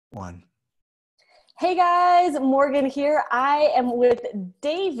One. Hey guys, Morgan here. I am with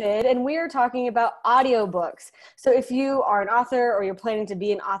David and we are talking about audiobooks. So if you are an author or you're planning to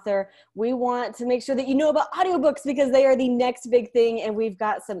be an author, we want to make sure that you know about audiobooks because they are the next big thing, and we've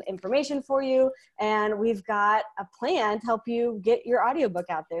got some information for you and we've got a plan to help you get your audiobook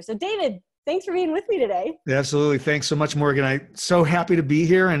out there. So David, thanks for being with me today. Absolutely. Thanks so much, Morgan. I'm so happy to be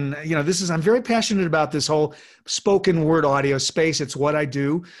here. And, I'm very passionate about this whole spoken word audio space. It's what I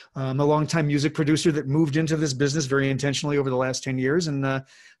do. I'm a longtime music producer that moved into this business very intentionally over the last 10 years. And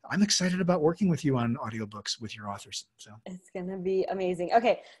I'm excited about working with you on audiobooks with your authors. So it's going to be amazing.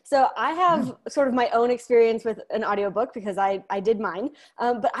 Okay. So I have sort of my own experience with an audiobook because I did mine.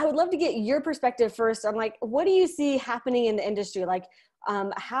 But I would love to get your perspective first on what do you see happening in the industry?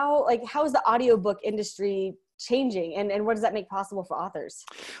 How is the audiobook industry changing and what does that make possible for authors?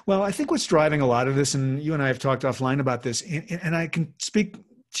 Well, I think what's driving a lot of this, and you and I have talked offline about this, and I can speak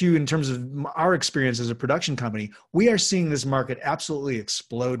to you in terms of our experience as a production company, we are seeing this market absolutely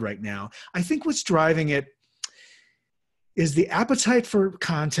explode right now. I think what's driving it is the appetite for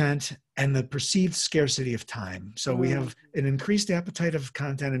content and the perceived scarcity of time. So we have an increased appetite of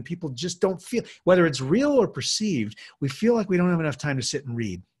content and people just don't feel, whether it's real or perceived, we feel like we don't have enough time to sit and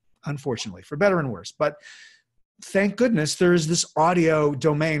read, unfortunately, for better and worse. But thank goodness there is this audio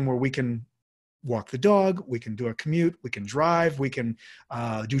domain where we can walk the dog, we can do a commute, we can drive, we can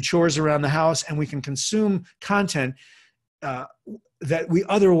do chores around the house, and we can consume content that we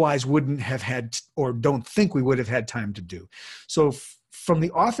otherwise wouldn't have had or don't think we would have had time to do. So from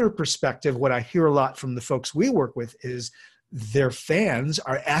the author perspective, what I hear a lot from the folks we work with is their fans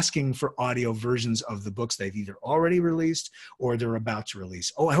are asking for audio versions of the books they've either already released or they're about to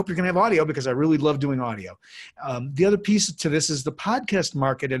release. Oh, I hope you're going to have audio because I really love doing audio. The other piece to this is the podcast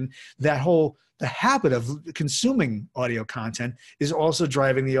market, and the habit of consuming audio content is also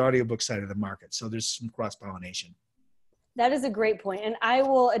driving the audiobook side of the market. So there's some cross-pollination. That is a great point. And I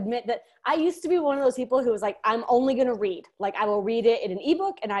will admit that I used to be one of those people who was like, I'm only going to read. I will read it in an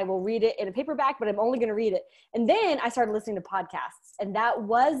ebook and I will read it in a paperback, but I'm only going to read it. And then I started listening to podcasts. And that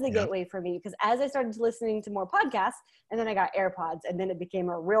was the gateway for me, because as I started listening to more podcasts, and then I got AirPods, and then it became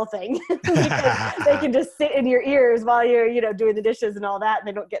a real thing because they can just sit in your ears while you're, doing the dishes and all that, and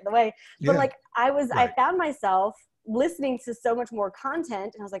they don't get in the way. But I found myself listening to so much more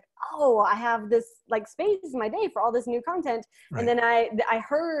content, and I was like, oh, I have this space in my day for all this new content. Right. And then I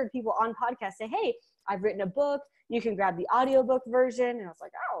heard people on podcasts say, hey, I've written a book, you can grab the audiobook version. And I was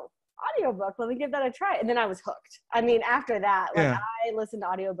like, oh, audiobook, let me give that a try. And then I was hooked. I mean, after that, I listen to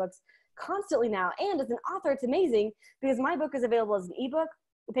audiobooks constantly now. And as an author, it's amazing because my book is available as an ebook,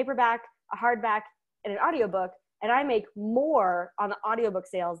 a paperback, a hardback, and an audiobook. And I make more on the audiobook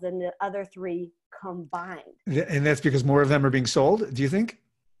sales than the other three combined. And that's because more of them are being sold, do you think?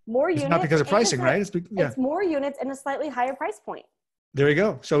 More units. It's not because of pricing, right? It's more units and a slightly higher price point. There you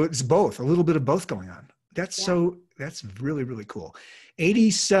go. So it's both, a little bit of both going on. That's really, really cool.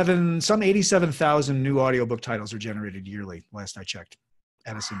 87,000 new audiobook titles are generated yearly, last I checked.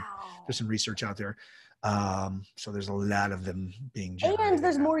 Edison, there's some research out there. So there's a lot of them being generated. And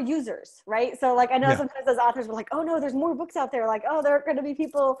there's more users, right? So I know sometimes those authors were like, oh no, there's more books out there. there are going to be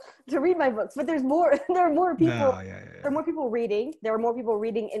people to read my books, but there are more people. There are more people reading. There are more people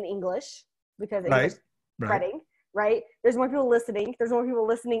reading in English because English spreading, right? There's more people listening. There's more people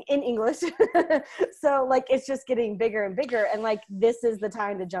listening in English. So it's just getting bigger and bigger. And this is the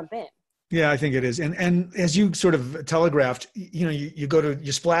time to jump in. Yeah, I think it is. And as you sort of telegraphed,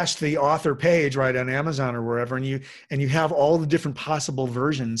 you splash the author page right on Amazon or wherever, and you have all the different possible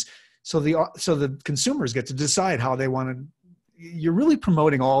versions. So the consumers get to decide how they want to. You're really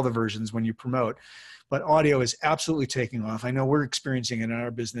promoting all the versions when you promote, but audio is absolutely taking off. I know we're experiencing it in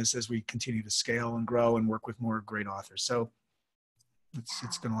our business as we continue to scale and grow and work with more great authors. So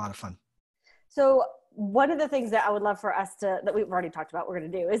it's been a lot of fun. So one of the things that I would love for us that we've already talked about, we're going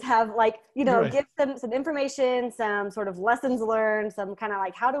to do is have give them some information, some sort of lessons learned, some kind of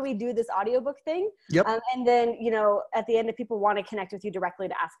how do we do this audiobook thing? Yep. And then, at the end, if people want to connect with you directly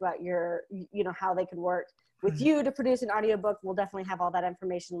to ask about your, how they could work with you to produce an audiobook, we'll definitely have all that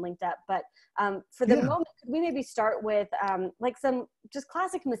information linked up. But for the moment, could we maybe start with some just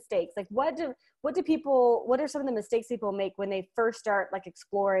classic mistakes? What are some of the mistakes people make when they first start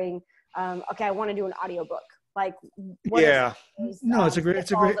exploring, okay, I want to do an audiobook. It's a great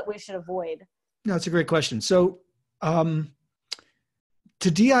that we should avoid. No, it's a great question. So to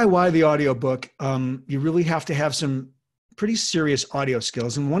DIY the audiobook, you really have to have some pretty serious audio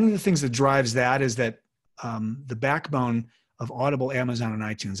skills. And one of the things that drives that is that the backbone of Audible, Amazon, and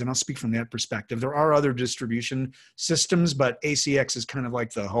iTunes. And I'll speak from that perspective. There are other distribution systems, but ACX is kind of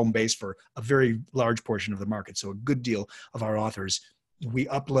like the home base for a very large portion of the market. So a good deal of our authors, we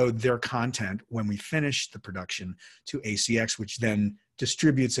upload their content when we finish the production to ACX, which then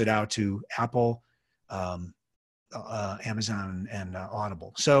distributes it out to Apple, Amazon, and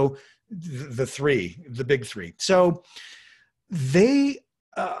Audible. So the big three. So they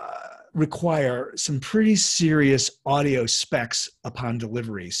require some pretty serious audio specs upon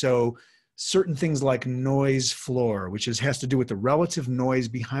delivery. So certain things like noise floor, which has to do with the relative noise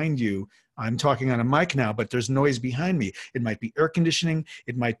behind you. I'm talking on a mic now, but there's noise behind me. It might be air conditioning.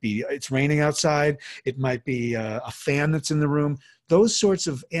 It might be, it's raining outside. It might be a fan that's in the room. Those sorts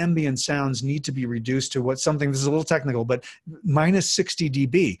of ambient sounds need to be reduced to this is a little technical, but minus 60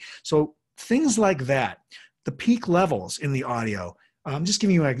 dB. So things like that, the peak levels in the audio, I'm just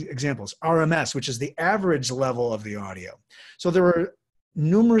giving you examples. RMS, which is the average level of the audio. So there are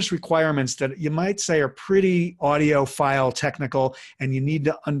numerous requirements that you might say are pretty audiophile technical, and you need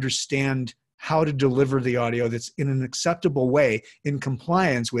to understand how to deliver the audio that's in an acceptable way in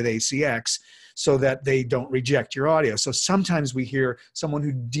compliance with ACX so that they don't reject your audio. So sometimes we hear someone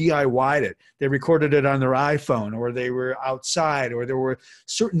who DIY'd it. They recorded it on their iPhone, or they were outside, or there were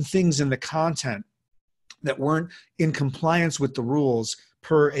certain things in the content that weren't in compliance with the rules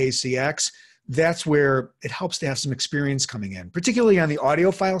per ACX. That's where it helps to have some experience coming in, particularly on the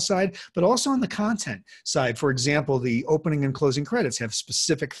audiophile side, but also on the content side. For example, the opening and closing credits have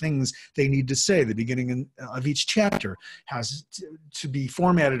specific things they need to say. The beginning of each chapter has to be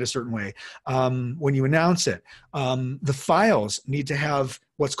formatted a certain way. When you announce it, the files need to have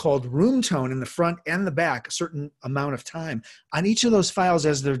what's called room tone in the front and the back, a certain amount of time on each of those files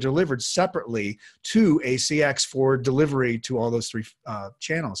as they're delivered separately to ACX for delivery to all those three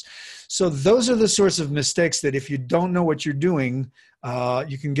channels. So those are the sorts of mistakes that if you don't know what you're doing,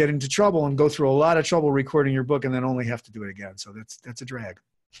 you can get into trouble and go through a lot of trouble recording your book and then only have to do it again. So that's a drag.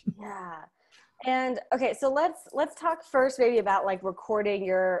 Yeah. And okay, so let's talk first maybe about like recording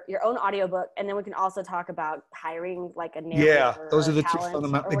your own audiobook, and then we can also talk about hiring like a narrator. Yeah, those are the two talent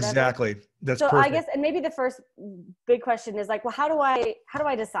fundamental. or whatever. Exactly. That's so perfect. I guess, and maybe the first big question is like, well, how do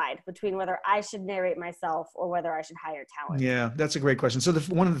I decide between whether I should narrate myself or whether I should hire talent? Yeah, that's a great question. So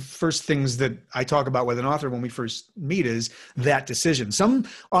one of the first things that I talk about with an author when we first meet is that decision. Some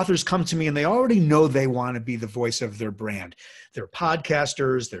authors come to me and they already know they want to be the voice of their brand. They're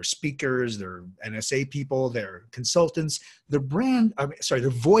podcasters, they're speakers, they're NSA people, they're consultants. Their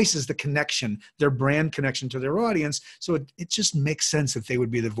voice is the connection, their brand connection to their audience. So it just makes sense that they would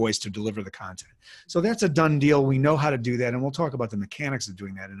be the voice to deliver the content. So that's a done deal. We know how to do that, and we'll talk about the mechanics of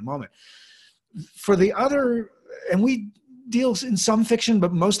doing that in a moment. For the other, and we deal in some fiction,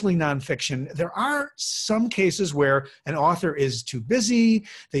 but mostly nonfiction, there are some cases where an author is too busy.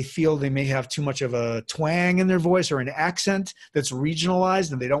 They feel they may have too much of a twang in their voice or an accent that's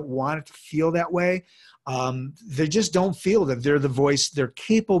regionalized, and they don't want it to feel that way. They just don't feel that they're the voice. They're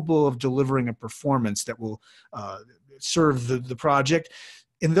capable of delivering a performance that will serve the project.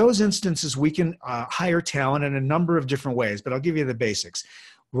 In those instances, we can hire talent in a number of different ways, but I'll give you the basics.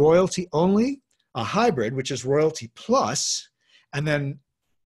 Royalty only, a hybrid, which is royalty plus, and then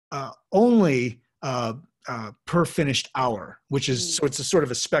only per finished hour, which is, so it's a sort of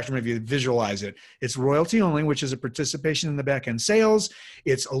a spectrum if you visualize it. It's royalty only, which is a participation in the back end sales.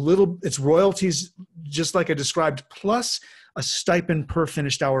 It's royalties, just like I described, plus a stipend per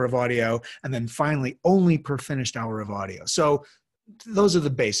finished hour of audio, and then finally only per finished hour of audio. So those are the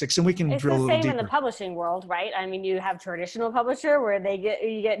basics, and we can drill a little deeper. It's the same in the publishing world, right? I mean, you have traditional publisher where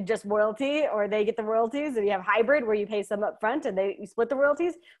you get just royalty, or they get the royalties, and you have hybrid where you pay some up front and you split the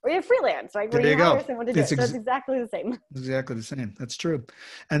royalties, or you have freelance, right? Where you hire someone to do it. So it's exactly the same. Exactly the same. That's true.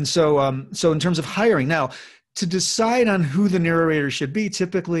 And so, so in terms of hiring, now to decide on who the narrator should be,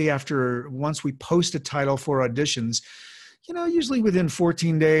 typically once we post a title for auditions, usually within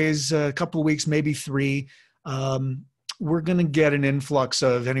 14 days, a couple of weeks, maybe 3, we're going to get an influx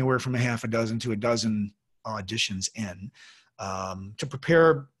of anywhere from a half a dozen to a dozen auditions in. To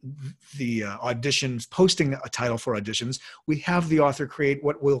prepare the auditions, posting a title for auditions, we have the author create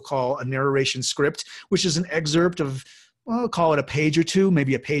what we'll call a narration script, which is an excerpt of, well, call it a page or two,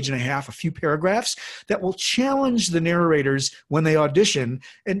 maybe a page and a half, a few paragraphs that will challenge the narrators when they audition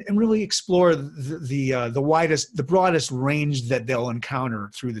and really explore the broadest range that they'll encounter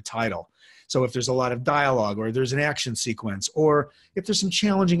through the title. So if there's a lot of dialogue, or there's an action sequence, or if there's some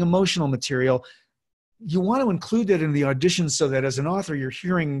challenging emotional material, you want to include that in the audition so that as an author, you're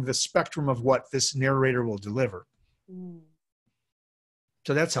hearing the spectrum of what this narrator will deliver.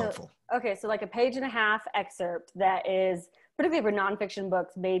 So that's helpful. Okay, so like a page and a half excerpt that is particularly for nonfiction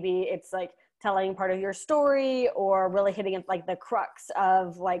books, maybe it's like telling part of your story or really hitting it like the crux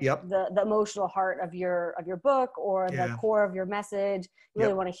of like Yep. the emotional heart of your book or the Yeah. core of your message. You really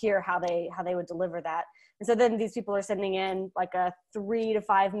Yep. want to hear how they would deliver that. And so then these people are sending in like a 3 to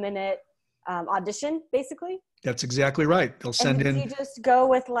 5 minute audition, basically. That's exactly right. They'll send And in. you just go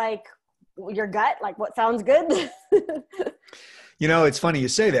with like your gut, like what sounds good. It's funny you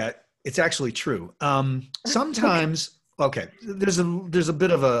say that. It's actually true. Sometimes, okay, there's a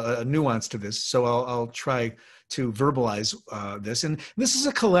bit of a nuance to this, so I'll try to verbalize this. And this is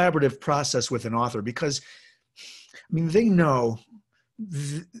a collaborative process with an author because, I mean, they know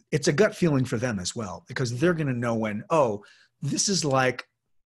it's a gut feeling for them as well, because they're going to know when, oh, this is like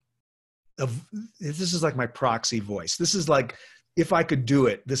my proxy voice. This is like, if I could do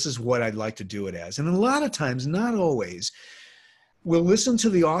it, this is what I'd like to do it as. And a lot of times, not always, we'll listen to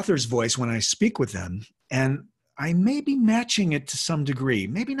the author's voice when I speak with them, and I may be matching it to some degree,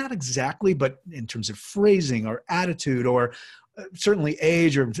 maybe not exactly, but in terms of phrasing or attitude or certainly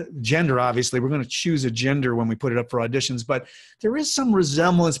age or gender. Obviously, we're going to choose a gender when we put it up for auditions, but there is some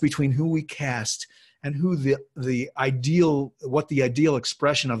resemblance between who we cast and who what the ideal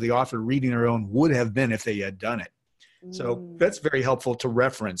expression of the author reading their own would have been if they had done it. So that's very helpful to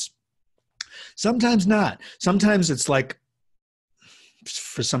reference. Sometimes not. Sometimes it's like,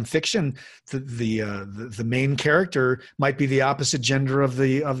 for some fiction, the main character might be the opposite gender of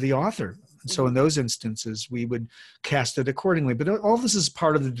the author. So in those instances, we would cast it accordingly. But all this is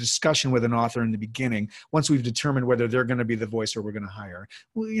part of the discussion with an author in the beginning. Once we've determined whether they're going to be the voice or we're going to hire,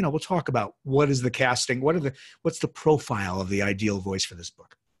 we'll talk about what is the casting, what's the profile of the ideal voice for this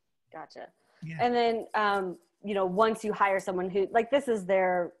book. Gotcha. Yeah. And then, once you hire someone who, like, this is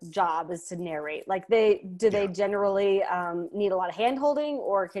their job, is to narrate, like they generally need a lot of hand holding,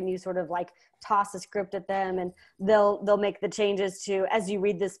 or can you sort of like toss a script at them and they'll make the changes to, as you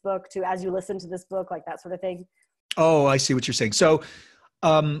read this book, to as you listen to this book, like that sort of thing? Oh, I see what you're saying. So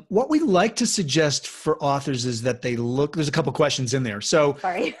what we like to suggest for authors is that there's a couple questions in there. So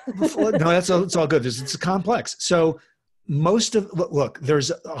sorry. No, it's all good. It's complex. So there's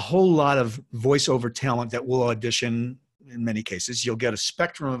a whole lot of voiceover talent that will audition. In many cases, you'll get a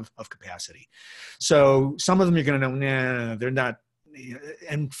spectrum of capacity. So some of them you're going to know, nah, they're not.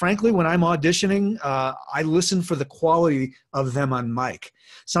 And frankly, when I'm auditioning, I listen for the quality of them on mic.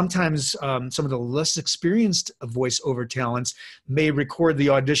 Sometimes some of the less experienced voiceover talents may record the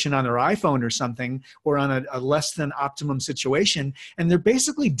audition on their iPhone or something, or on a less than optimum situation, and they're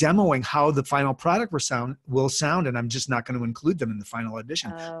basically demoing how the final product will sound, and I'm just not going to include them in the final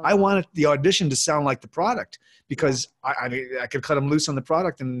audition. Oh. I want the audition to sound like the product, because I could cut them loose on the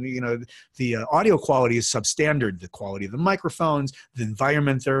product, and the audio quality is substandard. The quality of the microphones, the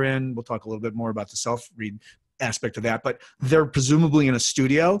environment they're in. We'll talk a little bit more about the self-read aspect of that, but they're presumably in a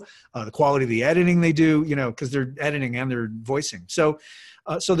studio. The quality of the editing they do, because they're editing and they're voicing. So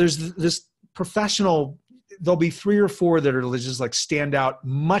there's this professional. There'll be 3 or 4 that are just like stand out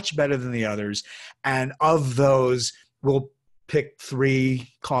much better than the others, and of those, we'll pick 3,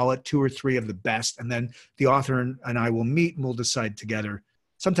 call it 2 or 3 of the best, and then the author and I will meet and we'll decide together.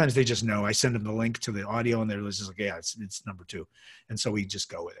 Sometimes they just know. I send them the link to the audio, and they're just like, yeah, it's number 2. And so we just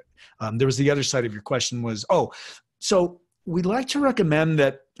go with it. There was the other side of your question was, so we'd like to recommend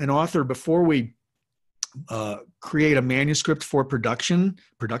that an author, before we create a manuscript for production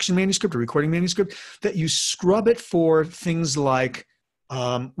manuscript or recording manuscript, that you scrub it for things like,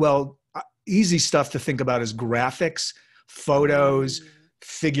 easy stuff to think about is graphics, photos,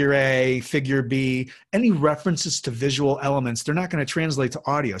 figure A, figure B, any references to visual elements. They're not going to translate to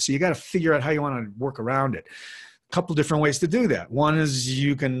audio. So you got to figure out how you want to work around it. A couple different ways to do that. One is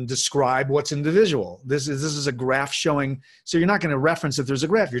you can describe what's in the visual. This is a graph showing, so you're not going to reference if there's a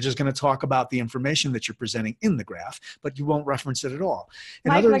graph. You're just going to talk about the information that you're presenting in the graph, but you won't reference it at all.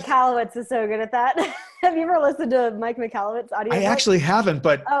 Mike Michalowicz is so good at that. Have you ever listened to Mike Michalowicz's audio? I actually haven't,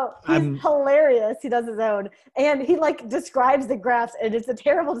 but he's hilarious. He does his own, and he like describes the graphs, and it's a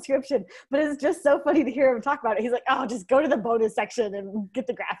terrible description, but it's just so funny to hear him talk about it. He's like, "Oh, just go to the bonus section and get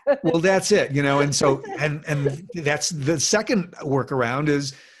the graph." Well, that's it, and so and that's the second workaround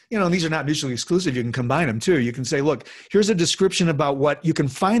is, these are not mutually exclusive. You can combine them too. You can say, look, here's a description about what you can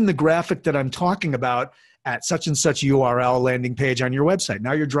find the graphic that I'm talking about at such and such URL landing page on your website.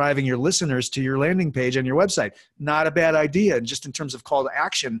 Now you're driving your listeners to your landing page on your website. Not a bad idea, just in terms of call to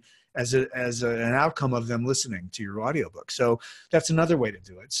action as an outcome of them listening to your audiobook. So that's another way to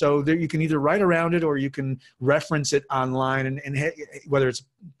do it. So there, you can either write around it or you can reference it online, and whether it's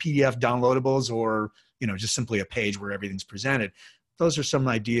PDF downloadables or just simply a page where everything's presented. those are some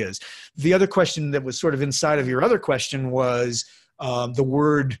ideas. The other question that was sort of inside of your other question was the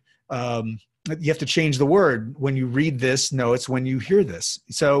word. You have to change the word when you read this. No, it's when you hear this.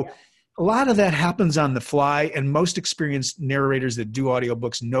 So a lot of that happens on the fly, and most experienced narrators that do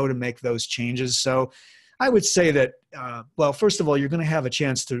audiobooks know to make those changes. So I would say that, well, first of all, you're going to have a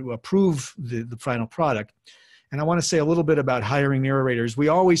chance to approve the final product. And I want to say a little bit about hiring narrators. We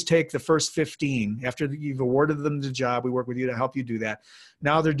always take the first 15 after you've awarded them the job. We work with you to help you do that.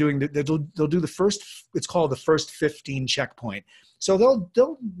 Now they'll do the first, it's called the first 15 checkpoint. So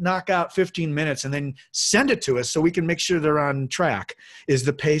they'll knock out 15 minutes and then send it to us so we can make sure they're on track. Is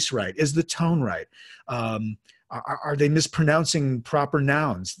the pace right? Is the tone right? Are they mispronouncing proper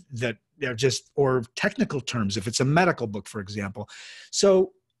nouns that they're just, or technical terms if it's a medical book, for example.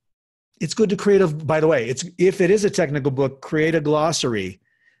 So it's good to create by the way, if it is a technical book, create a glossary.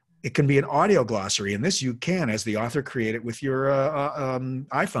 It can be an audio glossary, and this you can, as the author, create it with your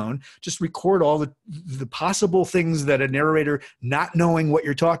iPhone. Just record all the possible things that a narrator, not knowing what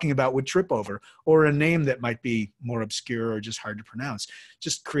you're talking about, would trip over, or a name that might be more obscure or just hard to pronounce.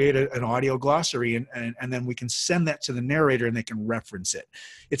 Just create an audio glossary, and then we can send that to the narrator, and they can reference it.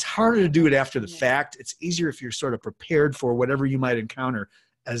 It's harder to do it after the fact. It's easier if you're sort of prepared for whatever you might encounter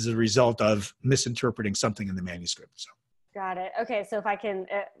as a result of misinterpreting something in the manuscript. So. Got it. Okay, so if I can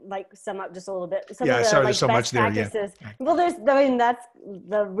sum up just a little bit. There's so much there. Practices. Yeah. Well, that's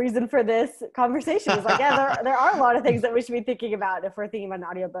the reason for this conversation. Is there are a lot of things that we should be thinking about if we're thinking about an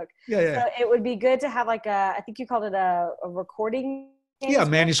audiobook. Yeah. So it would be good to have I think you called it a recording.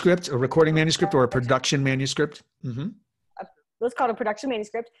 Manuscript, a recording manuscript, or a production manuscript. Mm-hmm. It's called a production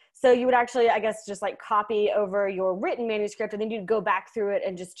manuscript. So you would actually, I guess, just copy over your written manuscript, and then you'd go back through it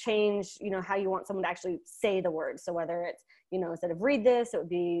and just change, how you want someone to actually say the words. So whether it's, instead of read this, it would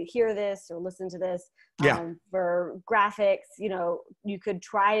be hear this or listen to this. For graphics, you could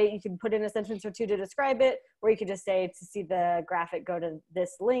put in a sentence or two to describe it, or you could just say, to see the graphic, go to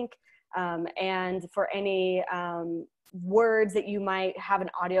this link. And for any words that you might have an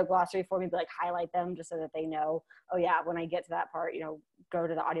audio glossary for, maybe highlight them just so that they know, oh yeah, when I get to that part, go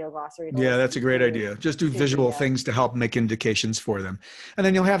to the audio glossary. Yeah, that's a great idea. Just do visual things to help make indications for them. And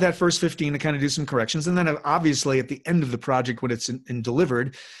then you'll have that first 15 to kind of do some corrections. And then obviously at the end of the project, when it's in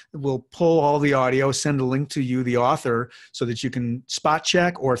delivered, we'll pull all the audio, send a link to you, the author, so that you can spot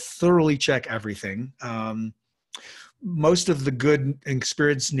check or thoroughly check everything. Most of the good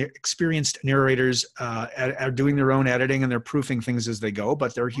experienced narrators are doing their own editing, and they're proofing things as they go,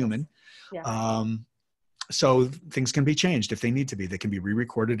 but they're human. Yeah. So things can be changed if they need to be. They can be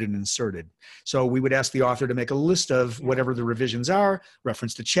re-recorded and inserted. So we would ask the author to make a list of whatever the revisions are,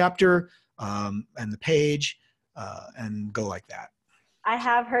 reference the chapter and the page, and go like that. I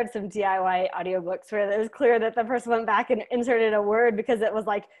have heard some DIY audiobooks where it was clear that the person went back and inserted a word because it was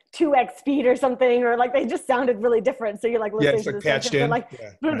 2x speed or something, or they just sounded really different. So you're listening to this patched in.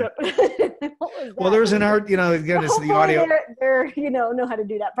 Well, there's an art, again, it's the audio. They're know how to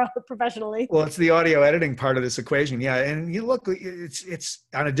do that professionally. Well, it's the audio editing part of this equation. Yeah. And you look, it's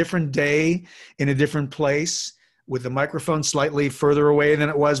on a different day in a different place, with the microphone slightly further away than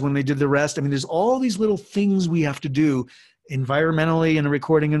it was when they did the rest. I mean, there's all these little things we have to do environmentally in a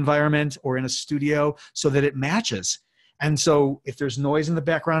recording environment or in a studio so that it matches. And so if there's noise in the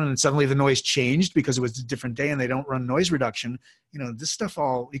background and suddenly the noise changed because it was a different day and they don't run noise reduction, this stuff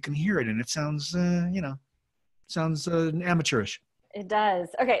you can hear it, and it sounds, amateurish. It does.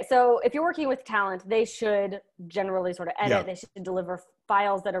 Okay. So if you're working with talent, they should generally sort of edit. Yeah. They should deliver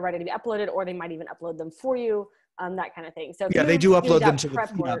files that are ready to be uploaded, or they might even upload them for you. That kind of thing. So they do upload them to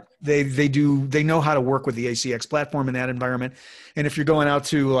they know how to work with the ACX platform in that environment. And if you're going out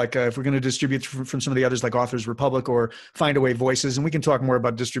to if we're going to distribute from some of the others like Authors Republic or Findaway Voices, and we can talk more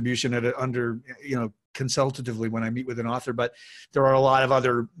about distribution consultatively when I meet with an author, but there are a lot of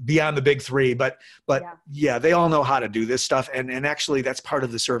other beyond the big three, but they all know how to do this stuff. And actually that's part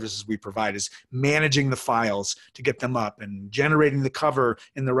of the services we provide, is managing the files to get them up and generating the cover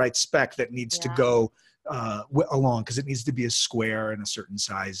in the right spec that needs to go along, because it needs to be a square and a certain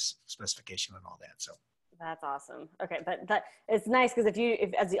size specification and all that. So that's awesome. Okay, but that it's nice because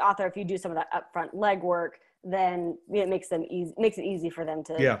if as the author, if you do some of that upfront legwork, then it makes it easy for them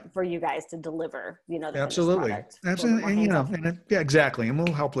for you guys to deliver. The absolutely, and exactly, and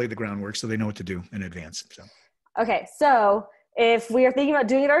we'll help lay the groundwork so they know what to do in advance. So okay, so if we are thinking about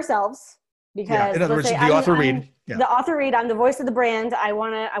doing it ourselves, because in other words, the author read. Yeah. The author read, I'm the voice of the brand. I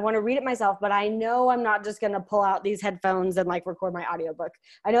want to read it myself, but I know I'm not just going to pull out these headphones and like record my audiobook.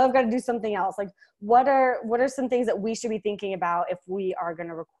 I know I've got to do something else. Like what are some things that we should be thinking about if we are going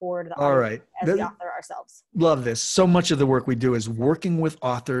to record the All audio right. as the author ourselves? Love this. So much of the work we do is working with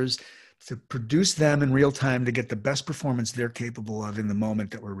authors to produce them in real time to get the best performance they're capable of in the moment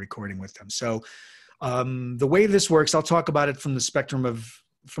that we're recording with them. So the way this works, I'll talk about it from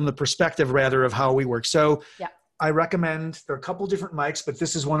the perspective rather of how we work. So yeah. I recommend, there are a couple different mics, but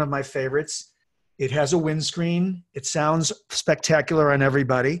this is one of my favorites. It has a windscreen. It sounds spectacular on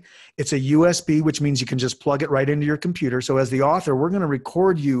everybody. It's a USB, which means you can just plug it right into your computer. So as the author, we're going to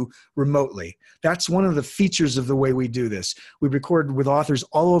record you remotely. That's one of the features of the way we do this. We record with authors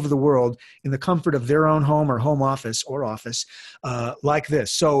all over the world in the comfort of their own home or home office or office like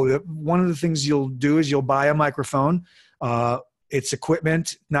this. So one of the things you'll do is you'll buy a microphone. It's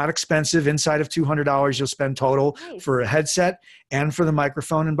equipment, not expensive. Inside of $200 you'll spend total for a headset and for the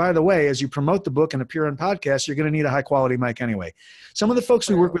microphone. And by the way, as you promote the book and appear on podcasts, you're going to need a high quality mic anyway. Some of the folks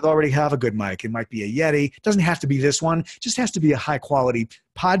we work with already have a good mic. It might be a Yeti. It doesn't have to be this one. It just has to be a high quality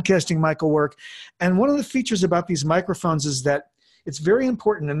podcasting mic will work. And one of the features about these microphones is that it's very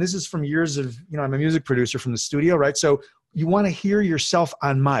important. And this is from years of, I'm a music producer from the studio, right? So you want to hear yourself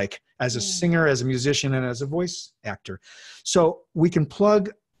on mic as a singer, as a musician, and as a voice actor. So we can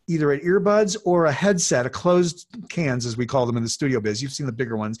plug either an earbuds or a headset, a closed cans, as we call them in the studio biz. You've seen the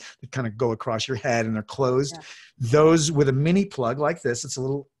bigger ones that kind of go across your head and they're closed. Yeah. Those with a mini plug like this, it's a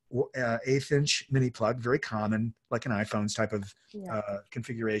little 1/8 inch mini plug, very common, like an iPhone's type of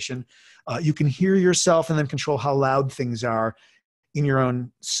configuration. You can hear yourself and then control how loud things are in your own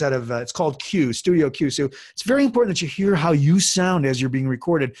set of, it's called Q, Studio Q. So it's very important that you hear how you sound as you're being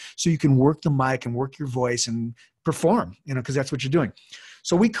recorded so you can work the mic and work your voice and perform, because that's what you're doing.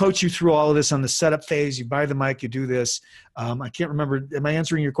 So we coach you through all of this on the setup phase. You buy the mic, you do this. I can't remember. Am I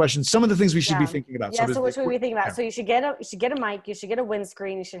answering your question? Some of the things we should be thinking about. Yeah. So what should we be thinking about? Yeah. So you should get a mic. You should get a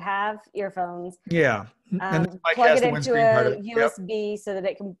windscreen. You should have earphones. Yeah. And plug it into a USB so that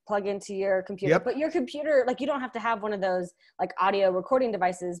it can plug into your computer. But your computer, like you don't have to have one of those like audio recording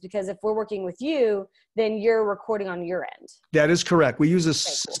devices because if we're working with you, then you're recording on your end. That is correct. We use a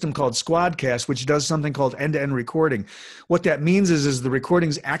system called Squadcast, which does something called end-to-end recording. What that means is the recording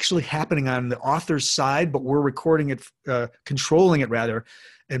is actually happening on the author's side, but we're recording it, controlling it rather,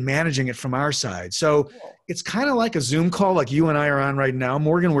 and managing it from our side. So it's kind of like a Zoom call like you and I are on right now,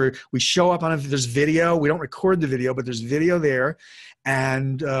 Morgan, where we show up on there's video. We don't record the video, but there's video there.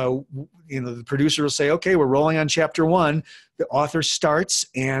 And, the producer will say, okay, we're rolling on chapter 1. The author starts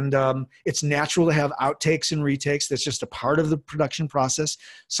and it's natural to have outtakes and retakes. That's just a part of the production process.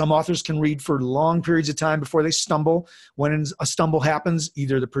 Some authors can read for long periods of time before they stumble. When a stumble happens,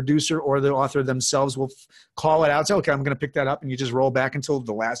 either the producer or the author themselves will call it out. Say, okay, I'm going to pick that up. And you just roll back until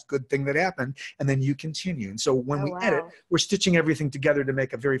the last good thing that happened. And then you continue. And so when we edit, we're stitching everything together to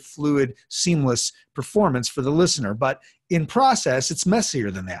make a very fluid, seamless performance for the listener. But in process, it's messier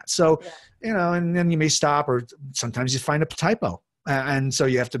than that. So, and then you may stop, or sometimes you find a typo. And so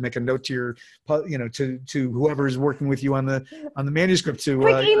you have to make a note to your, to whoever is working with you on the manuscript to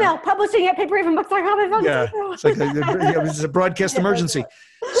quick email publishing at paperhavenbooks.com. Yeah, it's like it's a broadcast emergency.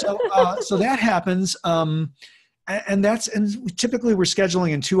 So that happens. And typically we're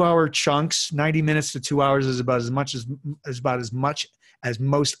scheduling in 2-hour chunks. 90 minutes to 2 hours is about as much as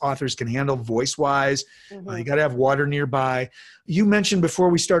most authors can handle voice-wise. You got to have water nearby. You mentioned before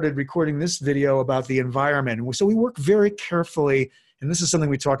we started recording this video about the environment. And so we work very carefully, and this is something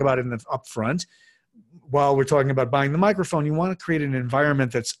we talk about in the upfront. While we're talking about buying the microphone, you want to create an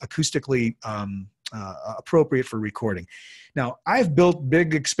environment that's acoustically appropriate for recording. Now, I've built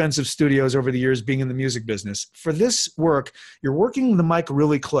big, expensive studios over the years being in the music business. For this work, you're working the mic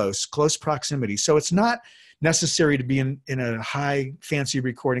really close proximity. So it's not necessary to be in a high, fancy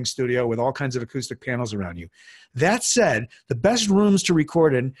recording studio with all kinds of acoustic panels around you. That said, the best rooms to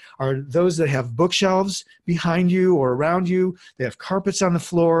record in are those that have bookshelves behind you or around you. They have carpets on the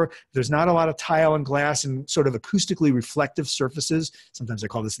floor. There's not a lot of tile and glass and sort of acoustically reflective surfaces. Sometimes I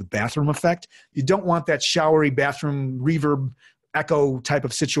call this the bathroom effect. You don't want that showery bathroom reverb echo type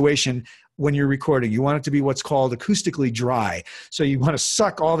of situation when you're recording. You want it to be what's called acoustically dry. So you want to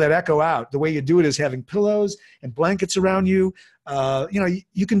suck all that echo out. The way you do it is having pillows and blankets around you.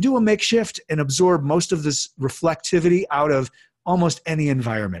 You can do a makeshift and absorb most of this reflectivity out of almost any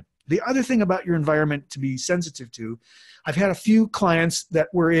environment. The other thing about your environment to be sensitive to, I've had a few clients that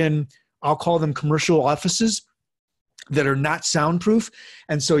were in, I'll call them commercial offices. that are not soundproof.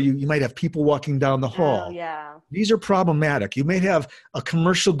 And so you might have people walking down the hall. Oh, yeah. These are problematic. You may have a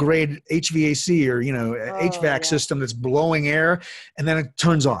commercial grade HVAC or, HVAC system that's blowing air, and then it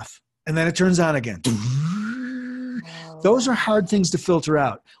turns off and then it turns on again. Those are hard things to filter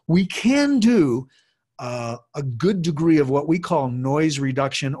out. We can do a good degree of what we call noise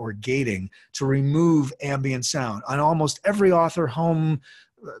reduction or gating to remove ambient sound. On almost every author home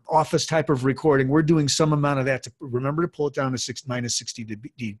office type of recording, we're doing some amount of that to remember to pull it down to minus 60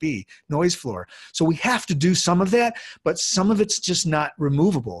 dB noise floor. So we have to do some of that, but some of it's just not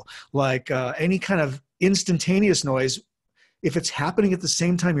removable. Like any kind of instantaneous noise, if it's happening at the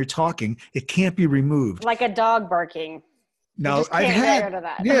same time you're talking, it can't be removed. Like a dog barking. No, I've had,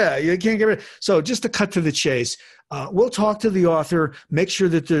 yeah, you can't get rid of it. So just to cut to the chase, we'll talk to the author, make sure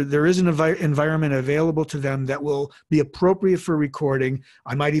that there is an environment available to them that will be appropriate for recording.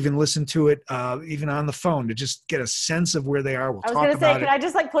 I might even listen to it even on the phone to just get a sense of where they are. I was going to say, could I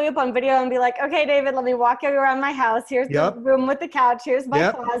just like pull you up on video and be like, okay, David, let me walk you around my house. Here's the room with the couch. Here's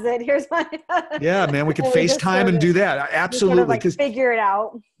my closet. Here's my. Yeah, man, we could FaceTime and do that. Absolutely. Sort of like figure it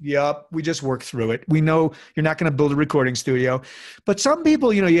out. Yep. We just work through it. We know you're not going to build a recording studio, but some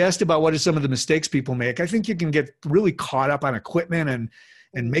people, you asked about what are some of the mistakes people make. I think you can get really caught up on equipment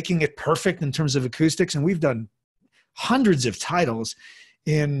and making it perfect in terms of acoustics. And we've done hundreds of titles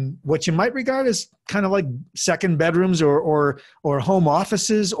in what you might regard as kind of like second bedrooms or home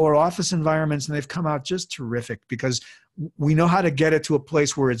offices or office environments. And they've come out just terrific because we know how to get it to a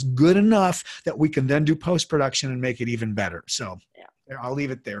place where it's good enough that we can then do post-production and make it even better. So I'll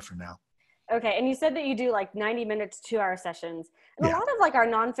leave it there for now. Okay. And you said that you do like 90 minutes, 2-hour sessions. And a lot of like our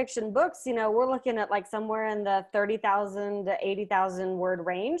nonfiction books, we're looking at like somewhere in the 30,000 to 80,000 word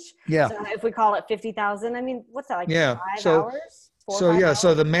range. Yeah. So if we call it 50,000, I mean, what's that, like 5 hours?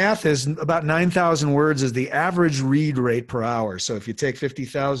 So the math is about 9,000 words is the average read rate per hour. So if you take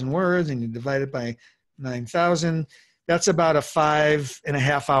 50,000 words and you divide it by 9,000, that's about a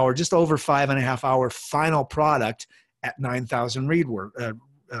 5.5 hour, just over 5.5 hour final product at 9,000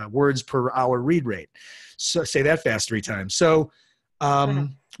 words per hour read rate. So say that fast 3 times. So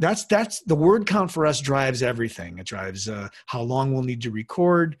that's the word count for us drives everything. It drives how long we'll need to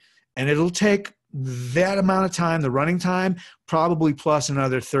record, and it'll take that amount of time, the running time, probably plus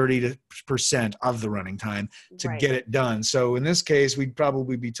another 30% of the running time to get it done. So in this case, we'd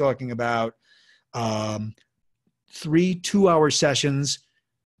probably be talking about 3 2-hour sessions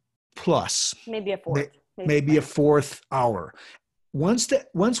plus maybe a fourth. Maybe a fourth hour. Once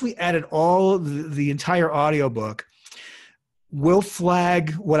we added all the entire audiobook, we'll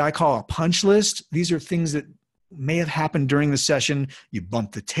flag what I call a punch list. These are things that may have happened during the session. You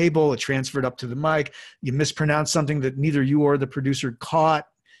bumped the table, it transferred up to the mic, you mispronounced something that neither you or the producer caught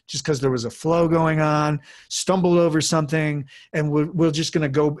just because there was a flow going on, stumbled over something, and we're just going to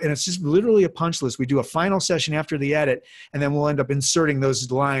go, and it's just literally a punch list. We do a final session after the edit, and then we'll end up inserting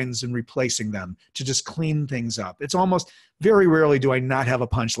those lines and replacing them to just clean things up. It's almost, very rarely do I not have a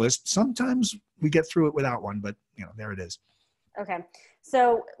punch list. Sometimes we get through it without one, but there it is. Okay.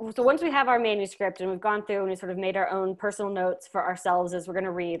 So once we have our manuscript and we've gone through and we sort of made our own personal notes for ourselves as we're going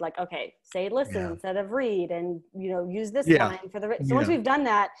to read, like, okay, say listen instead of read, and, use this line for the, so once we've done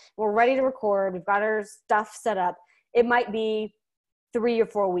that, we're ready to record, we've got our stuff set up. It might be 3 or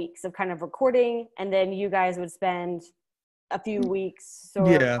 4 weeks of kind of recording. And then you guys would spend a few weeks or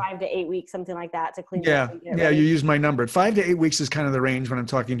 5 to 8 weeks, something like that, to clean it up. Yeah, you use my number. 5 to 8 weeks is kind of the range when I'm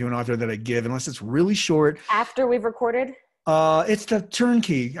talking to an author that I give, unless it's really short. After we've recorded? It's the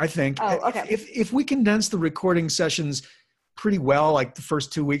turnkey, I think. Oh, okay. If we condense the recording sessions pretty well, like the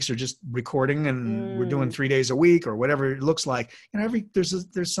first 2 weeks are just recording and we're doing 3 days a week or whatever it looks like.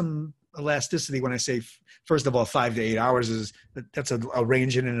 There's some elasticity when I say, first of all, 5 to 8 hours that's a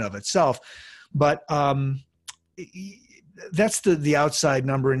range in and of itself. But that's the outside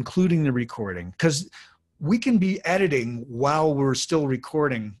number, including the recording, because we can be editing while we're still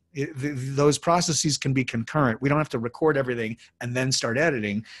recording. Those processes can be concurrent. We don't have to record everything and then start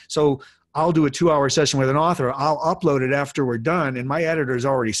editing. So I'll do a 2-hour session with an author. I'll upload it after we're done, and my editor is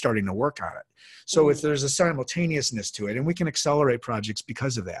already starting to work on it. So there's a simultaneousness to it, and we can accelerate projects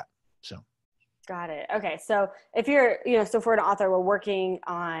because of that. So. Got it. Okay. So if you're, so for an author, we're working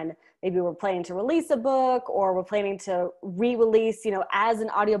on, maybe we're planning to release a book, or we're planning to re-release, as an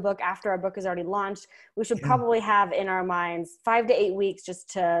audiobook after our book is already launched, we should probably have in our minds 5 to 8 weeks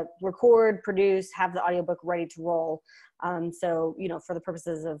just to record, produce, have the audiobook ready to roll. So, for the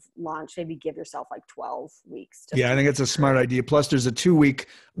purposes of launch, maybe give yourself like 12 weeks. I think it's a smart idea. Plus there's a 2-week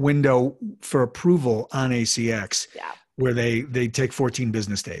window for approval on ACX. Yeah. where they take 14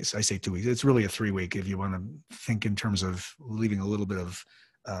 business days. I say 2 weeks. It's really a 3-week if you want to think in terms of leaving a little bit of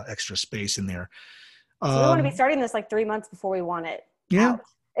extra space in there. So we want to be starting this like 3 months before we want it Yeah. out.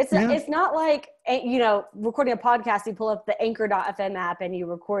 It's not like, recording a podcast, you pull up the anchor.fm app and you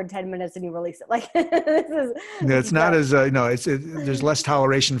record 10 minutes and you release it. Like It's not as, there's less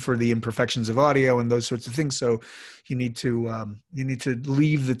toleration for the imperfections of audio and those sorts of things. So you need to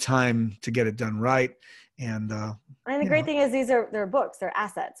leave the time to get it done right. And the great thing is they're books, they're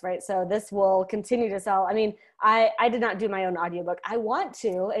assets, right? So this will continue to sell. I mean, I did not do my own audiobook. I want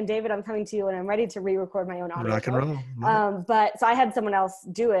to, and David, I'm coming to you and I'm ready to re-record my own audiobook. Rock and roll. But so I had someone else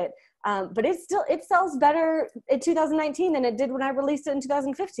do it. But it sells better in 2019 than it did when I released it in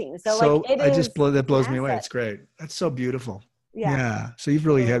 2015. So that blows me away. It's great. That's so beautiful. Yeah. So you've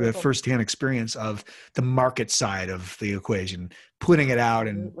really had a firsthand experience of the market side of the equation, putting it out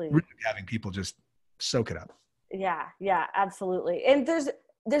and really having people just soak it up. Yeah, absolutely. And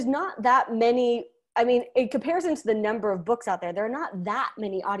there's not that many, I mean, in comparison to the number of books out there are not that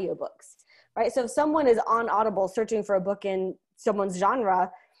many audiobooks, right? So if someone is on Audible searching for a book in someone's genre,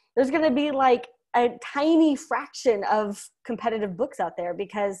 there's going to be like a tiny fraction of competitive books out there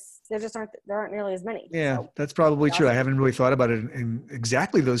because there aren't nearly as many. Yeah, so that's probably true. I haven't really thought about it in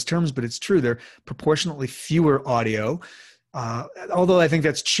exactly those terms, but it's true. They're proportionately fewer audio. Although I think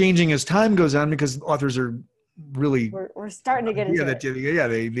that's changing as time goes on because authors are really we're starting to get into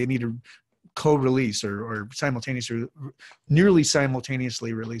it. They need to co-release or simultaneously, nearly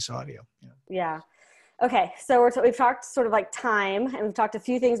simultaneously release audio. Yeah. Okay, so we've talked sort of like time, and we've talked a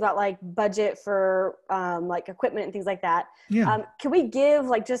few things about like budget for like equipment and things like that. Yeah. Can we give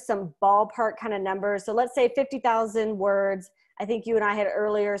like just some ballpark kind of numbers? So let's say 50,000 words. I think you and I had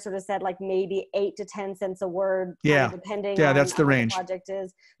earlier sort of said like maybe 8 to 10 cents a word. Yeah. Depending on that's the range. What the project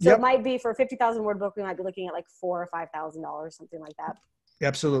is. So it might be for a 50,000 word book, we might be looking at like $4,000 or $5,000, something like that.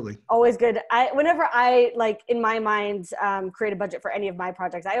 Absolutely. Always good. Whenever I like in my mind create a budget for any of my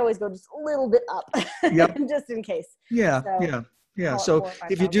projects, I always go just a little bit up, just in case. Yeah. So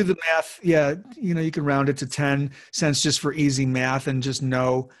if you do the math, you can round it to 10 cents just for easy math, and just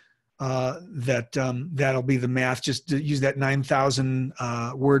know that that'll be the math. Just to use that 9,000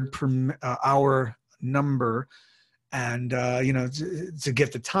 word per hour number, and to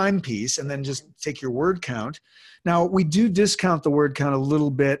get the time piece, and then just take your word count. Now, we do discount the word count a little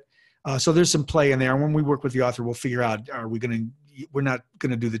bit, so there's some play in there. And when we work with the author, we'll figure out: we're not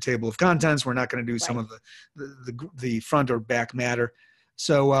going to do the table of contents. We're not going to do some of the front or back matter.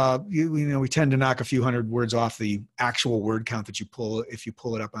 So we tend to knock a few hundred words off the actual word count that you pull if you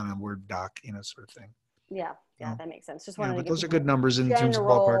pull it up on a Word doc, sort of thing. Yeah, that makes sense. Just wanted to but those are good numbers in terms of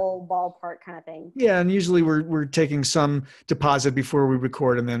ballpark kind of thing. Yeah, and usually we're taking some deposit before we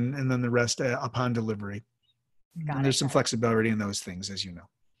record, and then the rest upon delivery. And there's some flexibility in those things, as you know.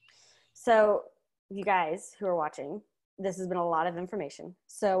 So you guys who are watching, this has been a lot of information.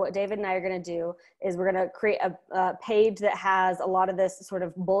 So what David and I are going to do is we're going to create a page that has a lot of this sort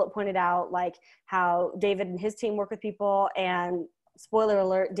of bullet pointed out, like how David and his team work with people, and spoiler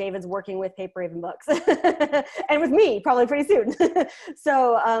alert, David's working with Paper Raven Books and with me probably pretty soon.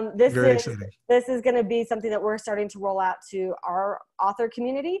 So this is going to be something that we're starting to roll out to our author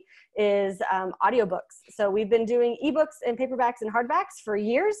community is audiobooks. So we've been doing ebooks and paperbacks and hardbacks for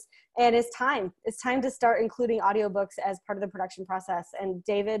years, and it's time to start including audiobooks as part of the production process. And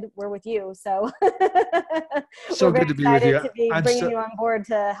David, we're with you. So so good to be with you. To be bringing you on board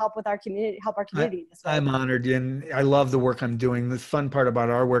to help with our community, this way. I'm honored, and I love the work I'm doing. The fun part about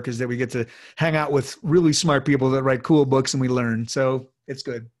our work is that we get to hang out with really smart people that write cool books, and we learn. So it's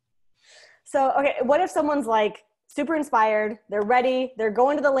good. So, okay, what if someone's like super inspired, they're ready, they're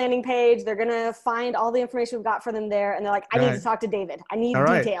going to the landing page, they're going to find all the information we've got for them there, and they're like, I need to talk to David. I need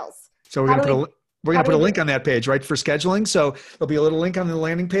details. So we're going to put a link on that page, right, for scheduling. So there'll be a little link on the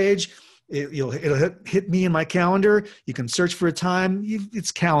landing page. It'll hit me in my calendar. You can search for a time.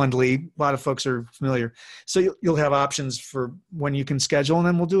 It's Calendly. A lot of folks are familiar. So you'll have options for when you can schedule, and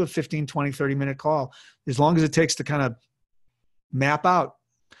then we'll do a 15, 20, 30-minute call, as long as it takes to kind of map out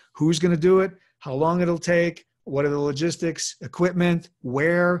who's going to do it, how long it'll take, what are the logistics, equipment,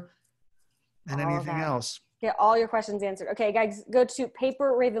 where, and anything else. Get all your questions answered. Okay, guys, go to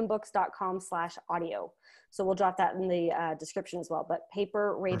paperravenbooks.com/audio. So we'll drop that in the description as well, but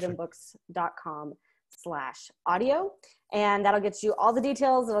paperravenbooks.com/audio. And that'll get you all the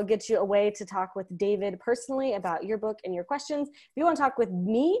details. It'll get you a way to talk with David personally about your book and your questions. If you want to talk with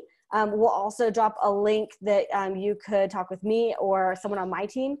me, we'll also drop a link that you could talk with me or someone on my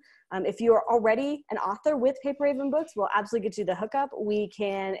team. If you're already an author with Paper Raven Books, we'll absolutely get you the hookup. We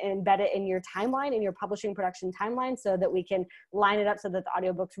can embed it in your timeline, in your publishing production timeline, so that we can line it up so that the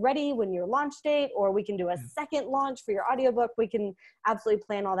audiobook's ready when your launch date, or we can do a second launch for your audiobook. We can absolutely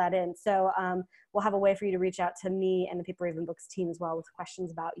plan all that in. So we'll have a way for you to reach out to me and the Paper Raven Books team as well with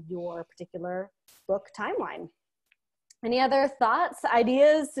questions about your particular book timeline. Any other thoughts,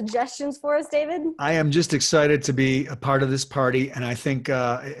 ideas, suggestions for us, David? I am just excited to be a part of this party. And I think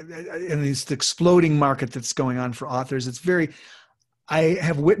in this exploding market that's going on for authors, I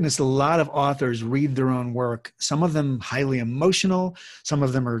have witnessed a lot of authors read their own work, some of them highly emotional, some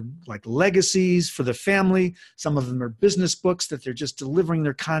of them are like legacies for the family, some of them are business books that they're just delivering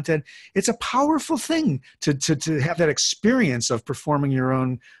their content. It's a powerful thing to have that experience of performing your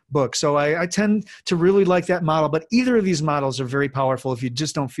own book. So I tend to really like that model, but either of these models are very powerful. If you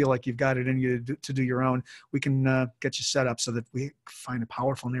just don't feel like you've got it in you to do your own, we can get you set up so that we find a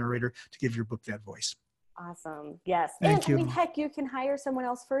powerful narrator to give your book that voice. Awesome. Yes. Thank you. I mean, heck, you can hire someone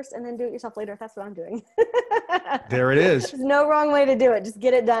else first and then do it yourself later if that's what I'm doing. There it is. There's no wrong way to do it. Just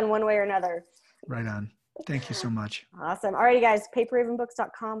get it done one way or another. Right on. Thank you so much. Awesome. Alrighty, guys.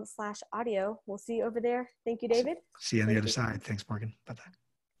 paperravenbooks.com/audio. We'll see you over there. Thank you, David. See you on the other side. Thanks, Morgan. Bye-bye.